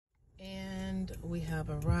we have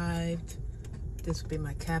arrived. This will be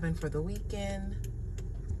my cabin for the weekend.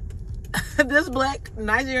 This black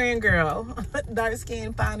Nigerian girl, dark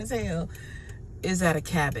skin, fine as hell, is at a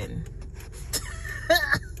cabin.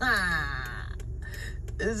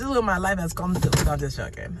 This is what my life has come to. I'm just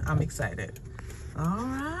joking. I'm excited. All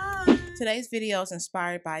right. Today's video is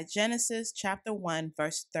inspired by Genesis chapter 1,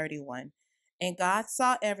 verse 31. And God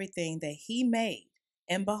saw everything that he made,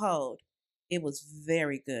 and behold, it was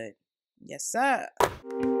very good. Yes, sir.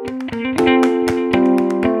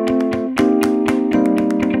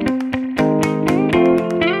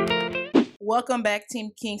 Welcome back,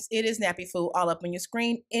 Team Kinks. It is NappyFu all up on your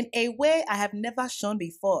screen in a way I have never shown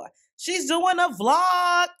before. She's doing a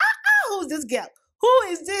vlog. Who's this girl? Who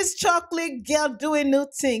is this chocolate girl doing new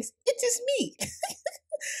things? It is me.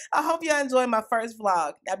 I hope y'all enjoyed my first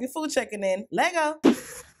vlog. NappyFu checking in. Lego.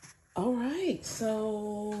 All right,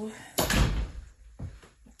 so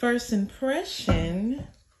first impression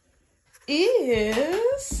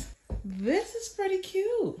is this is pretty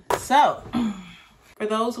cute. So, for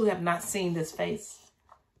those who have not seen this face,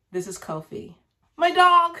 this is Kofi, my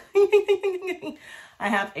dog. I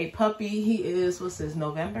have a puppy. He is, what's this,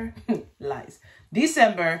 November? Lies.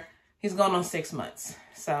 December. He's going on 6 months.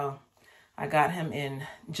 So I got him in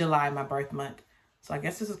July, my birth month. So I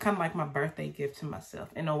guess this is kind of like my birthday gift to myself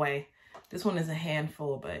in a way. This one is a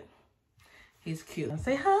handful, but he's cute.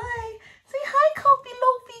 Say hi. Say hi, Kofi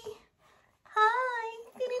Lofi. Hi.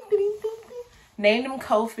 Named him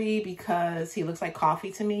Kofi because he looks like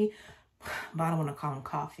coffee to me, but I don't want to call him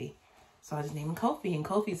Coffee. So I just named him Kofi, and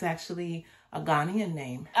Kofi's actually a Ghanaian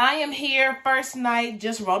name. I am here, first night,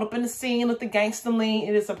 just rolled up in the scene with the gangster lean.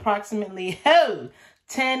 It is approximately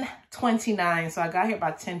 10:29, so I got here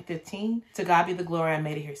about 10:15. To God be the glory, I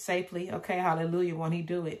made it here safely. Okay, hallelujah. When he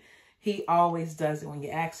do it, he always does it when you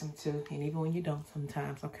ask him to, and even when you don't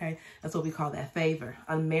sometimes, okay? That's what we call that favor,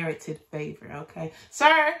 unmerited favor, okay?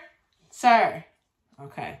 Sir, sir.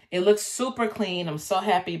 Okay, it looks super clean. I'm so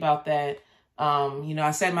happy about that. You know, I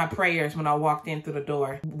said my prayers when I walked in through the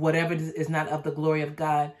door. Whatever is not of the glory of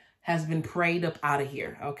God has been prayed up out of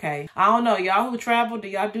here, okay? I don't know, y'all who travel, do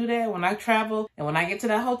y'all do that? When I travel and when I get to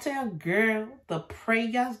that hotel, girl, the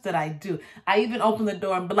prayers that I do. I even open the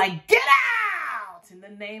door and be like, get out! In the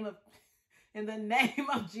name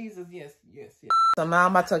of Jesus. Yes, yes, yes. So now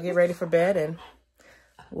I'm about to get ready for bed and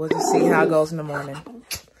we'll just see how it goes in the morning.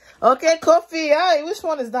 Okay, Kofi, hey, which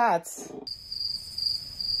one is that?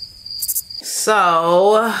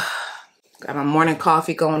 So, got my morning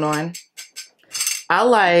coffee going on.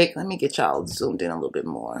 Let me get y'all zoomed in a little bit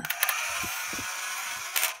more.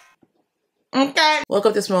 Okay. Woke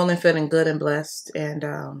up this morning feeling good and blessed. And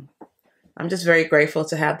I'm just very grateful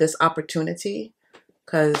to have this opportunity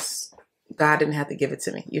because God didn't have to give it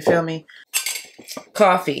to me. You feel me?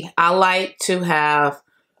 Coffee. I like to have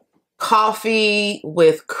coffee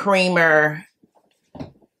with creamer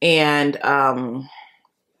and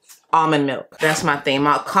almond milk. That's my thing.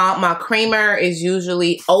 My creamer is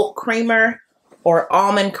usually oat creamer or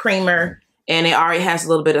almond creamer, and it already has a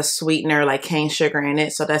little bit of sweetener like cane sugar in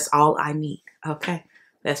it. So that's all I need, okay?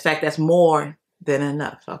 That's more than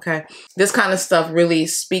enough, okay? This kind of stuff really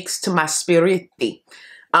speaks to my spirit.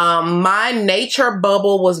 My nature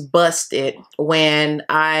bubble was busted when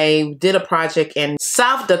I did a project in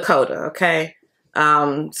South Dakota, okay?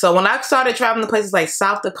 So when I started traveling to places like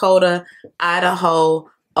South Dakota, Idaho,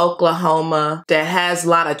 Oklahoma, that has a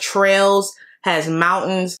lot of trails, has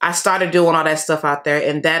mountains, I started doing all that stuff out there,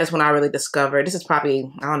 and that is when I really discovered, this is probably,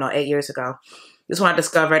 I don't know, 8 years ago. This is when I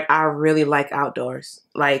discovered I really like outdoors.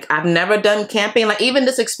 Like, I've never done camping. Like, even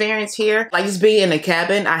this experience here, like just being in a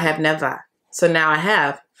cabin, I have never. So now I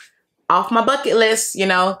have. Off my bucket list, you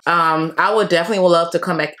know. I would definitely love to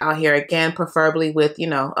come back out here again, preferably with, you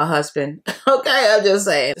know, a husband. Okay, I'm just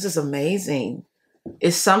saying. This is amazing.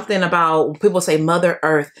 It's something about, people say Mother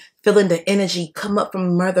Earth, feeling the energy come up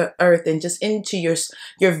from Mother Earth and just into your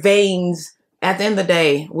veins. At the end of the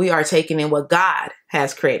day, we are taking in what God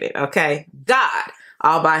has created, okay? God,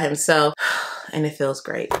 all by himself, and it feels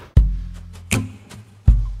great.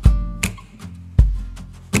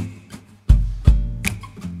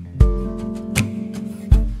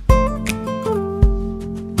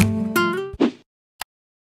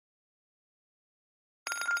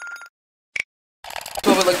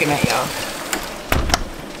 What we're looking at, y'all.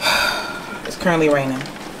 It's currently raining.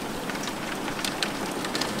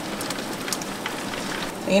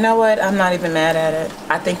 You know what? I'm not even mad at it.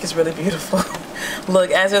 I think it's really beautiful.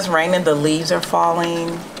 Look, as it's raining, the leaves are falling.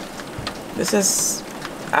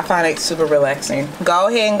 I find it super relaxing. Go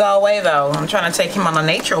ahead and go away though. I'm trying to take him on a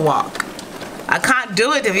nature walk. I can't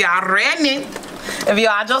do it if y'all raining. If you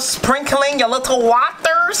are just sprinkling your little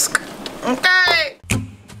waters, okay.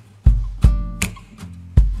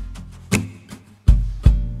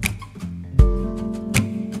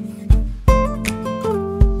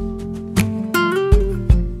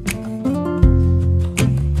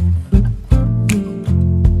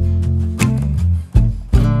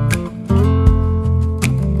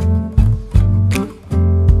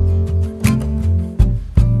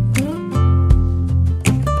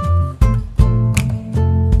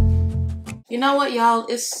 You know what, y'all?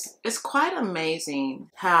 It's quite amazing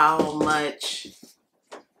how much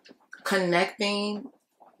connecting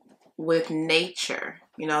with nature,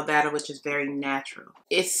 you know, that which is very natural,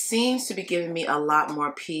 it seems to be giving me a lot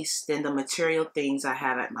more peace than the material things I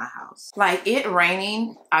have at my house. Like it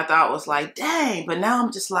raining, I thought was like, dang, but now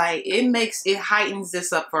I'm just like, it heightens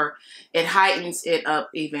it up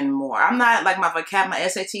even more. I'm not like my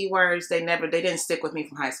SAT words, they didn't stick with me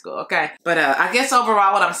from high school, okay? But I guess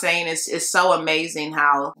overall what I'm saying is it's so amazing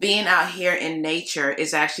how being out here in nature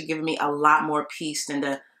is actually giving me a lot more peace than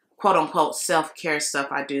the quote-unquote self-care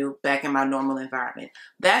stuff I do back in my normal environment.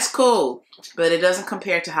 That's cool, but it doesn't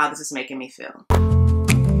compare to how this is making me feel.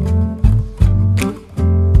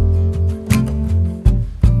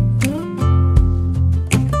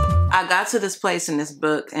 I got to this place in this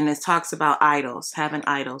book and it talks about idols, having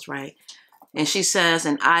idols, right? And she says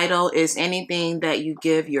an idol is anything that you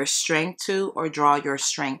give your strength to or draw your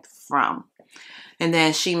strength from. And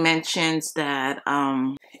then she mentions that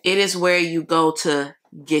it is where you go to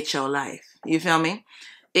get your life. You feel me?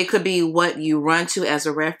 It could be what you run to as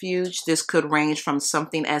a refuge. This could range from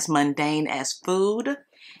something as mundane as food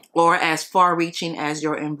or as far-reaching as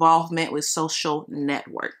your involvement with social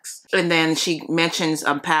networks. And then she mentions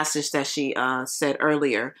a passage that she said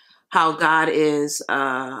earlier, how God is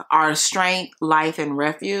our strength, life, and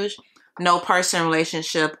refuge. No person,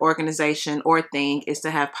 relationship, organization, or thing is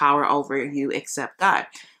to have power over you except God.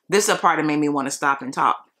 This is a part that made me want to stop and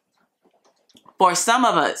talk. For some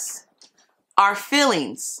of us, our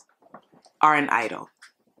feelings are an idol.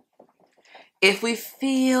 If we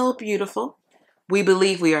feel beautiful, we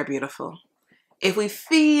believe we are beautiful. If we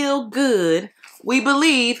feel good, we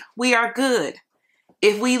believe we are good.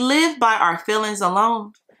 If we live by our feelings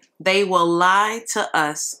alone, they will lie to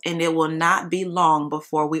us, and it will not be long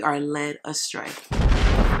before we are led astray.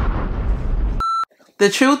 The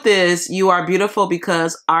truth is, you are beautiful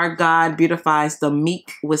because our God beautifies the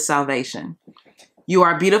meek with salvation. You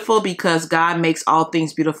are beautiful because God makes all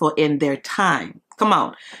things beautiful in their time. Come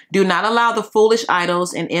on. Do not allow the foolish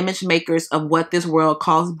idols and image makers of what this world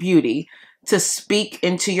calls beauty to speak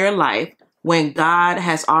into your life when God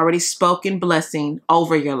has already spoken blessing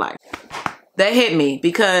over your life. That hit me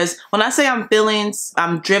because when I say I'm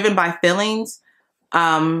driven by feelings,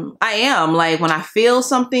 I am. Like when I feel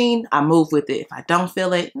something, I move with it. If I don't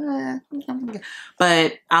feel it,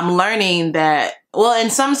 but I'm learning that, well, in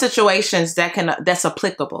some situations that's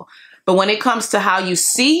applicable. But when it comes to how you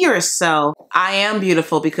see yourself, I am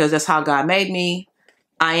beautiful because that's how God made me.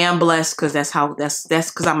 I am blessed because that's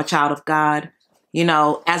because I'm a child of God, you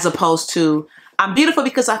know, as opposed to I'm beautiful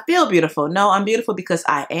because I feel beautiful. No, I'm beautiful because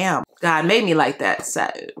I am. God made me like that.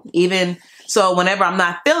 So whenever I'm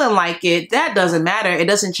not feeling like it, that doesn't matter. It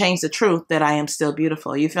doesn't change the truth that I am still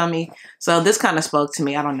beautiful. You feel me? So this kind of spoke to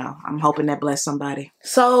me. I don't know. I'm hoping that blessed somebody.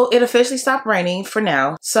 So it officially stopped raining for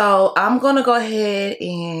now. So I'm going to go ahead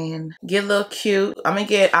and get a little cute.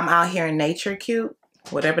 I'm out here in nature cute,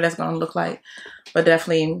 whatever that's going to look like. But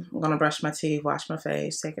definitely I'm going to brush my teeth, wash my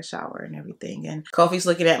face, take a shower and everything. And Kofi's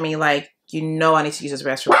looking at me like, you know I need to use this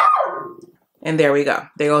restroom. And there we go.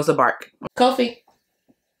 There goes the bark. Kofi.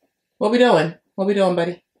 What we doing? What we doing,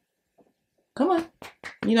 buddy? Come on.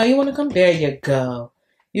 You know you want to come? There you go.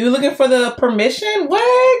 You looking for the permission?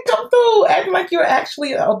 What? Come through. Acting like you're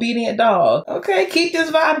actually an obedient dog. Okay, keep this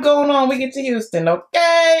vibe going on. We get to Houston,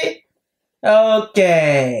 okay?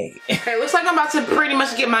 Okay. It looks like I'm about to pretty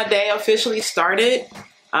much get my day officially started.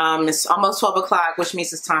 It's almost 12 o'clock, which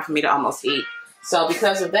means it's time for me to almost eat. So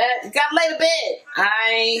because of that, you gotta lay to bed.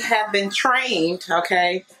 I have been trained,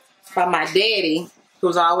 okay, by my daddy,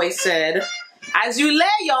 who's always said, as you lay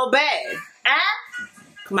your bed,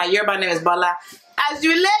 my Yoruba name is Bola. As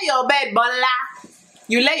you lay your bed, Bola,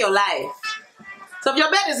 you lay your life. So if your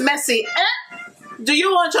bed is messy, do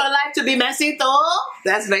you want your life to be messy too?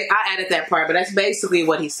 I added that part, but that's basically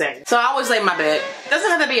what he's saying. So I always lay my bed. It doesn't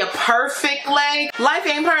have to be a perfect lay. Life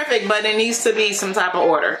ain't perfect, but it needs to be some type of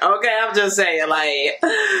order. Okay, I'm just saying, like,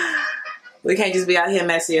 we can't just be out here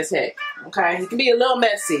messy as heck. Okay, you can be a little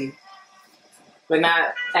messy, but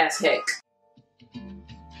not as heck.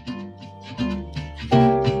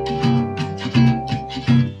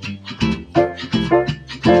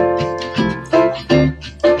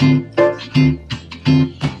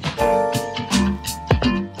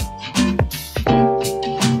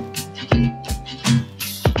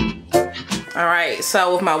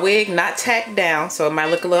 my wig not tacked down, so it might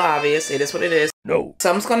look a little obvious. It is what it is. No. So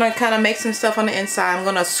I'm just gonna kind of make some stuff on the inside. I'm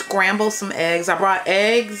gonna scramble some eggs. I brought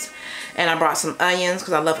eggs and I brought some onions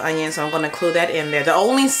because I love onions, so I'm gonna include that in there. The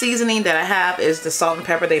only seasoning that I have is the salt and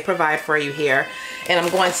pepper they provide for you here. And I'm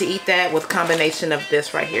going to eat that with a combination of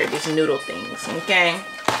this right here, these noodle things, okay?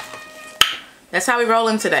 That's how we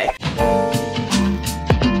rolling today.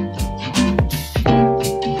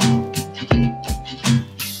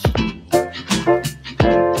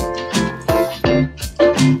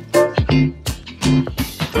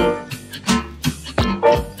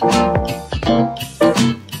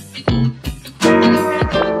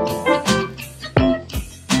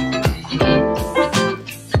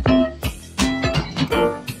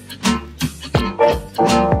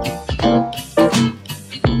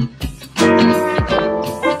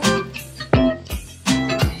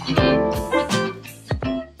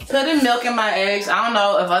 Putting milk in my eggs, I don't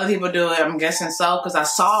know if other people do it. I'm guessing so because I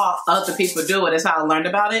saw other people do it. That's how I learned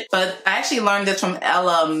about it. But I actually learned this from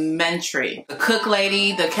elementary. The cook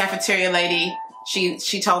lady, the cafeteria lady, she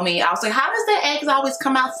told me, I was like, how does the eggs always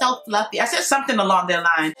come out so fluffy? I said something along that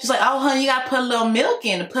line. She's like, oh, honey, you gotta put a little milk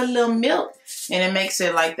in, put a little milk. And it makes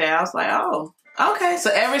it like that. I was like, oh, okay.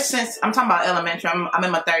 So ever since, I'm talking about elementary, I'm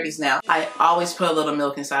in my 30s now. I always put a little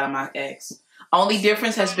milk inside of my eggs. Only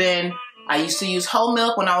difference has been, I used to use whole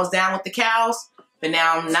milk when I was down with the cows, but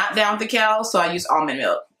now I'm not down with the cows, so I use almond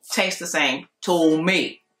milk. Tastes the same to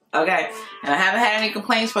me, okay? And I haven't had any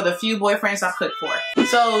complaints for the few boyfriends I've cooked for.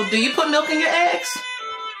 So, do you put milk in your eggs?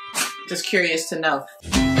 Just curious to know.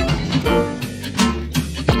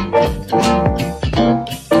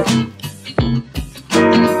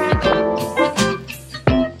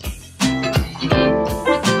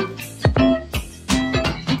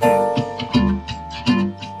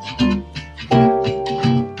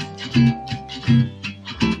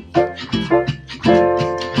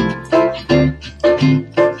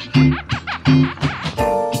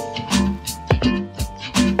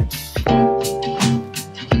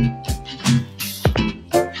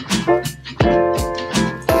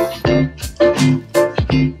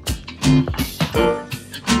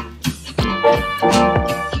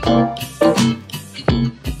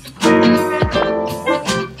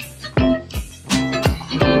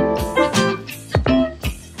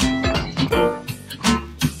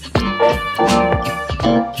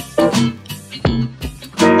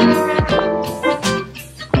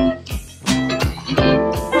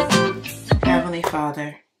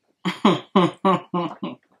 Father,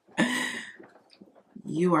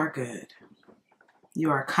 you are good.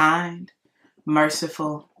 You are kind,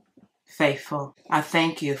 merciful, faithful. I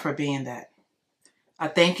thank you for being that. I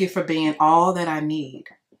thank you for being all that I need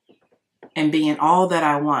and being all that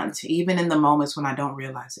I want, even in the moments when I don't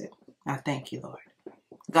realize it. I thank you, Lord.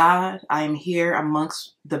 God, I am here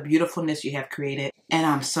amongst the beautifulness you have created, and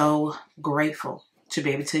I'm so grateful to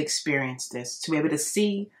be able to experience this, to be able to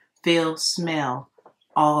see, feel, smell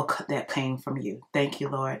all that came from you. Thank you,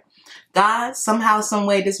 Lord. God, somehow, some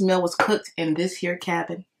way, this meal was cooked in this here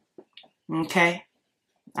cabin. Okay?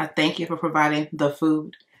 I thank you for providing the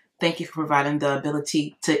food. Thank you for providing the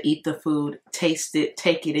ability to eat the food, taste it,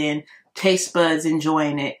 take it in, taste buds,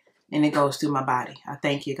 enjoying it, and it goes through my body. I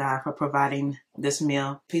thank you, God, for providing this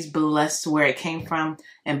meal. Please bless where it came from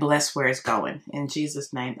and bless where it's going. In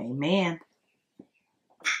Jesus' name, amen.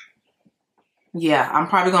 Yeah, I'm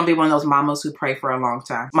probably going to be one of those mamas who pray for a long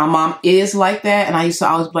time. My mom is like that, and I used to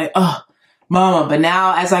always be like, oh, mama. But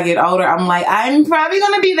now, as I get older, I'm like, I'm probably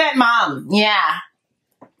going to be that mom. Yeah.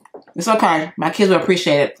 It's okay. My kids will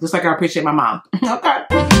appreciate it, just like I appreciate my mom. Okay.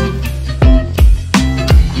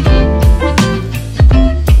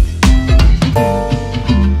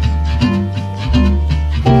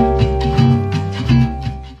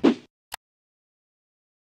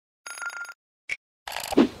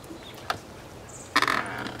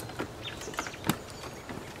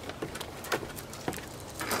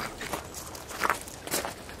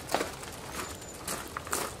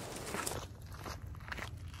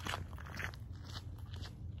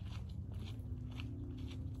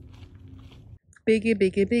 Biggie,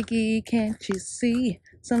 biggie, biggie, can't you see?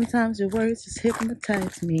 Sometimes your words just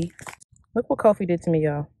hypnotize me. Look what Kofi did to me,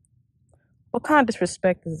 y'all. What kind of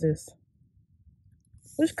disrespect is this?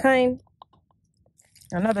 Which kind?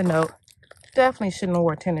 Another note, definitely shouldn't have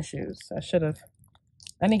worn tennis shoes. I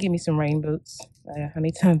need to give me some rain boots. I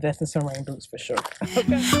need to invest in some rain boots for sure. Okay.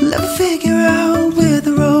 Let me figure out where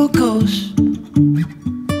the road goes.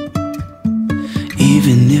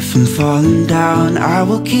 Even if I'm falling down, I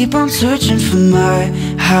will keep on searching for my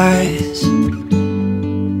highs.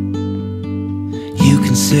 You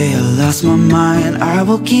can say I lost my mind, I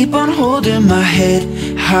will keep on holding my head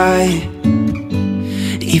high,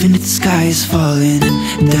 even if the sky is falling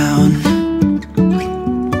down.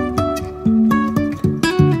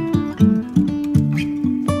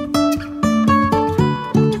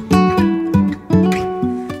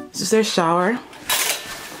 Is there a shower?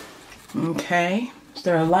 Okay. Is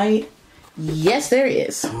there a light? Yes, there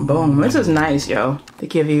is. Boom. This is nice, yo. They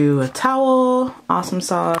give you a towel, awesome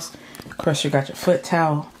sauce. Of course, you got your foot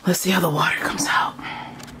towel. Let's see how the water comes out.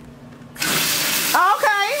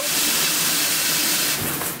 Okay.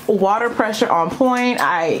 Water pressure on point.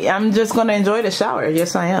 I'm just gonna enjoy the shower.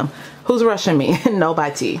 Yes, I am. Who's rushing me?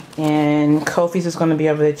 Nobody. And Kofi's just gonna be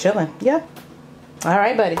over there chilling. Yeah. All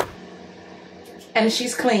right, buddy. And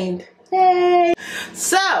she's cleaned. Yay.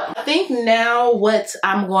 So I think now what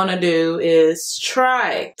I'm gonna do is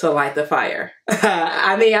try to light the fire.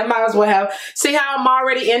 I mean, I might as well have, see how I'm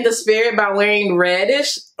already in the spirit by wearing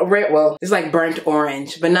reddish, well, it's like burnt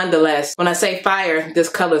orange, but nonetheless, when I say fire, this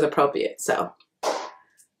color is appropriate. So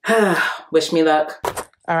wish me luck.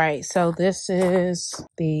 All right, so this is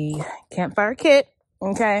the campfire kit.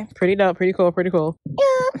 Okay, pretty dope, pretty cool, pretty cool.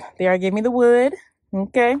 Yeah, they already gave me the wood.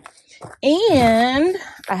 Okay, and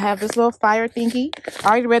I have this little fire thingy.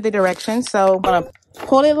 I already read the directions, so I'm gonna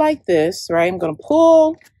pull it like this, right? I'm gonna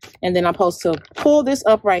pull, and then I'm supposed to pull this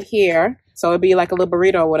up right here, so it'd be like a little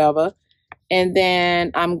burrito or whatever. And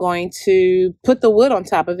then I'm going to put the wood on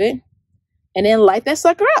top of it, and then light that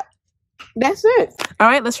sucker up. That's it. All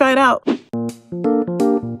right, let's try it out.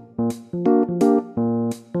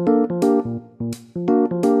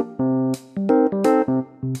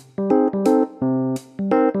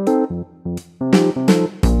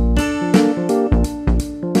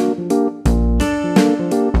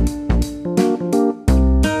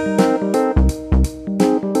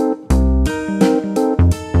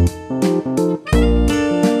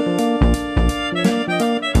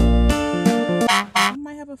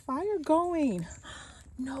 Going.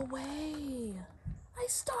 No way. I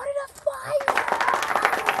started a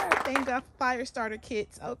fire. Thank God for fire starter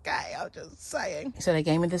kits. Okay, I'm just saying. So they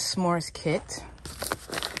gave me this s'mores kit.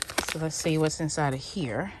 So let's see what's inside of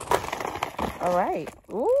here. All right.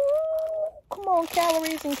 Ooh, come on,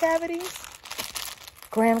 calories and cavities.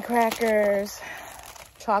 Graham crackers.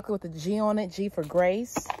 Chocolate with a G on it. G for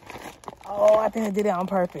grace. Oh, I think I did it on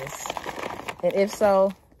purpose. And if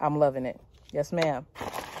so, I'm loving it. Yes, ma'am.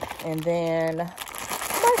 And then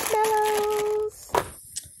marshmallows.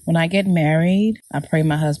 When I get married, I pray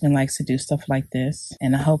my husband likes to do stuff like this.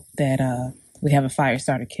 And I hope that we have a fire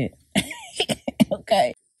starter kit.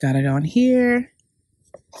 Okay. Got it on here.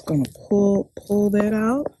 Just gonna pull that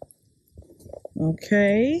out.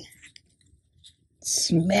 Okay.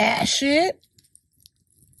 Smash it.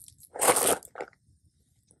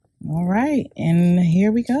 All right. And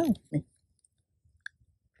here we go.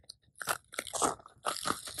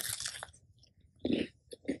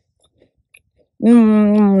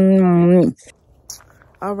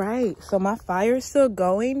 All right, so my fire is still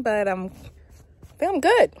going, but I think I'm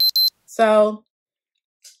good. So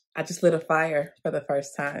I just lit a fire for the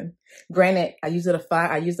first time. Granted, I used a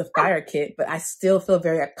fire kit, but I still feel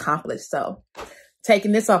very accomplished. So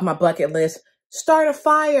taking this off my bucket list, start a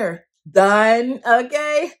fire, done,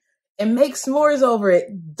 okay? And make s'mores over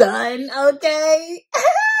it, done, okay?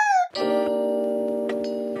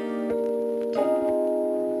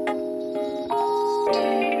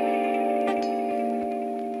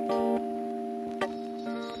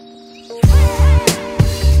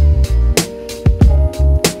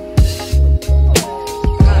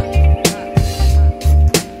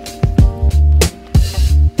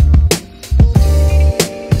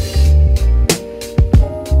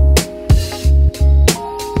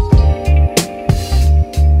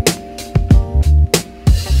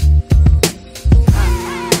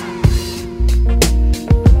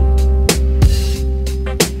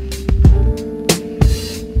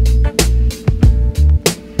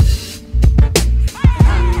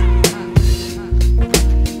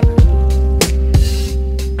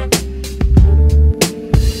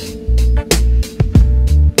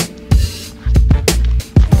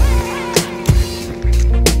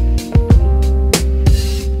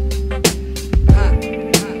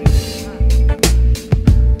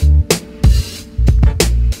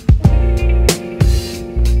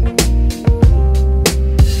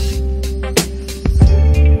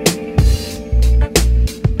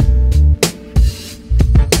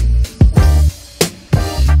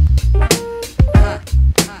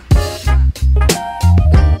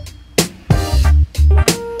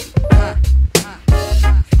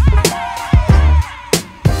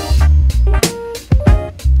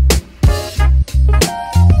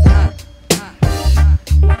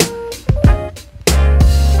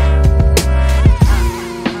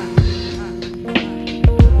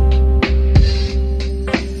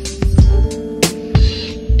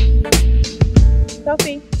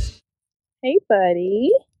 buddy.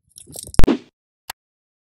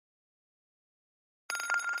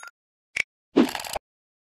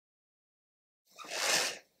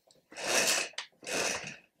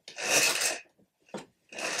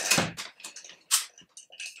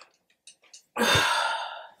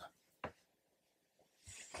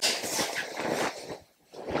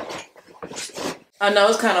 I know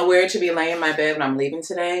it's kind of weird to be laying in my bed when I'm leaving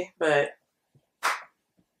today, but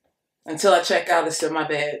until I check out, it's still my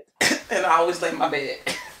bed. And I always lay in my bed.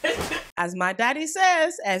 As my daddy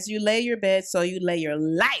says, as you lay your bed, so you lay your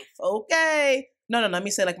life, okay? No, let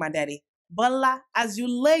me say like my daddy. Bala, as you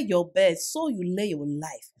lay your bed, so you lay your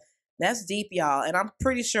life. That's deep, y'all. And I'm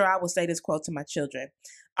pretty sure I will say this quote to my children.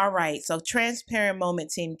 All right, so transparent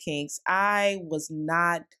moment, Team Kinks. I was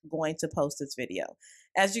not going to post this video.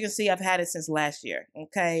 As you can see, I've had it since last year,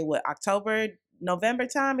 okay? What, October, November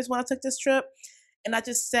time is when I took this trip. And I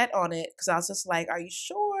just sat on it because I was just like, are you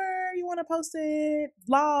sure you want to post it?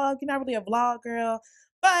 Vlog? You're not really a vlog girl.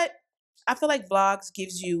 But I feel like vlogs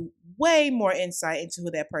gives you way more insight into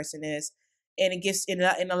who that person is. And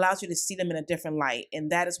it allows you to see them in a different light.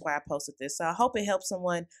 And that is why I posted this. So I hope it helps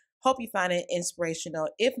someone. Hope you find it inspirational.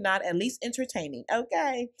 If not, at least entertaining.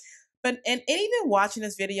 Okay. And even watching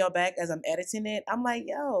this video back as I'm editing it, I'm like,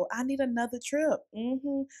 yo, I need another trip.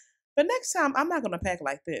 But next time, I'm not going to pack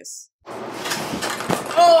like this.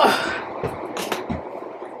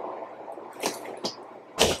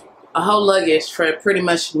 A whole luggage for pretty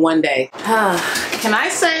much one day. Can I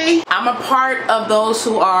say I'm a part of those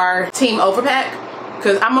who are team overpack?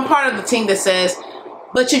 Because I'm a part of the team that says,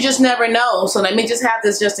 but you just never know. So let me just have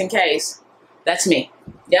this just in case. That's me.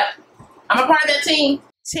 Yep. I'm a part of that team.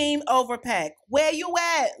 Team overpack. Where you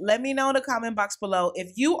at? Let me know in the comment box below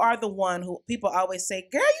if you are the one who people always say,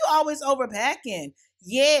 girl, you always overpacking.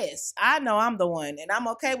 Yes, I know I'm the one, and I'm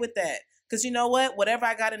okay with that. Because you know what? Whatever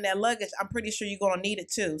I got in that luggage, I'm pretty sure you're going to need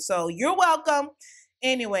it too. So you're welcome.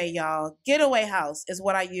 Anyway, y'all, Getaway House is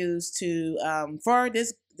what I use to for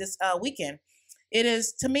this weekend. It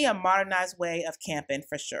is, to me, a modernized way of camping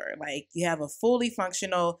for sure. Like, you have a fully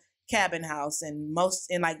functional cabin house, and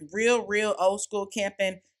like real old school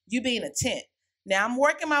camping, you be in a tent. Now I'm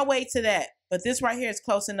working my way to that, but this right here is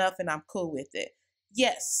close enough and I'm cool with it.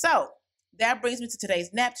 Yes, so that brings me to today's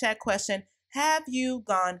Napchat question. Have you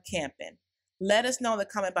gone camping? Let us know in the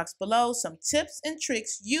comment box below some tips and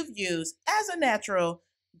tricks you've used as a natural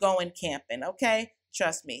going camping, okay?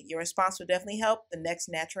 Trust me, your response will definitely help the next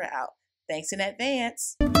natural out. Thanks in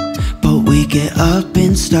advance. But we get up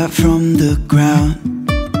and start from the ground.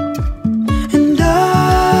 And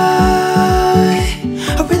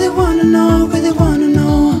I really wanna know,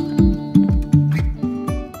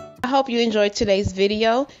 I hope you enjoyed today's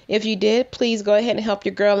video. If you did, please go ahead and help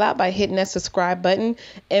your girl out by hitting that subscribe button,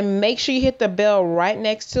 and make sure you hit the bell right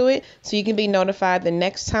next to it so you can be notified the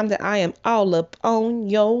next time that I am all up on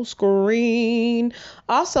your screen.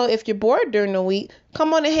 Also, if you're bored during the week,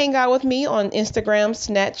 come on and hang out with me on Instagram,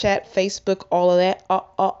 Snapchat, Facebook, all of that,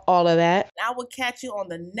 all of that. I will catch you on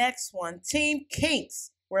the next one. Team Kinks,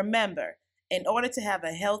 remember, in order to have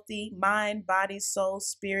a healthy mind, body, soul,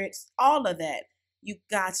 spirits, all of that, you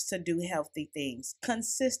got to do healthy things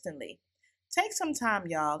consistently. Take some time,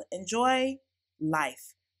 y'all. Enjoy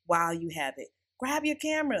life while you have it. Grab your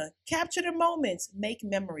camera, capture the moments, make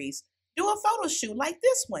memories. Do a photo shoot like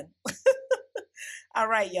this one. All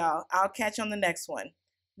right, y'all. I'll catch you on the next one.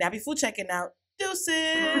 NappyFu checking out.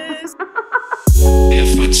 Deuces.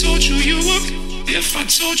 If I told you you were, if I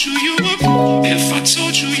told you you were, if I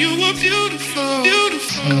told you you were beautiful,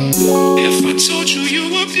 beautiful. If I told you you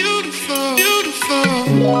were beautiful,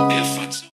 beautiful. If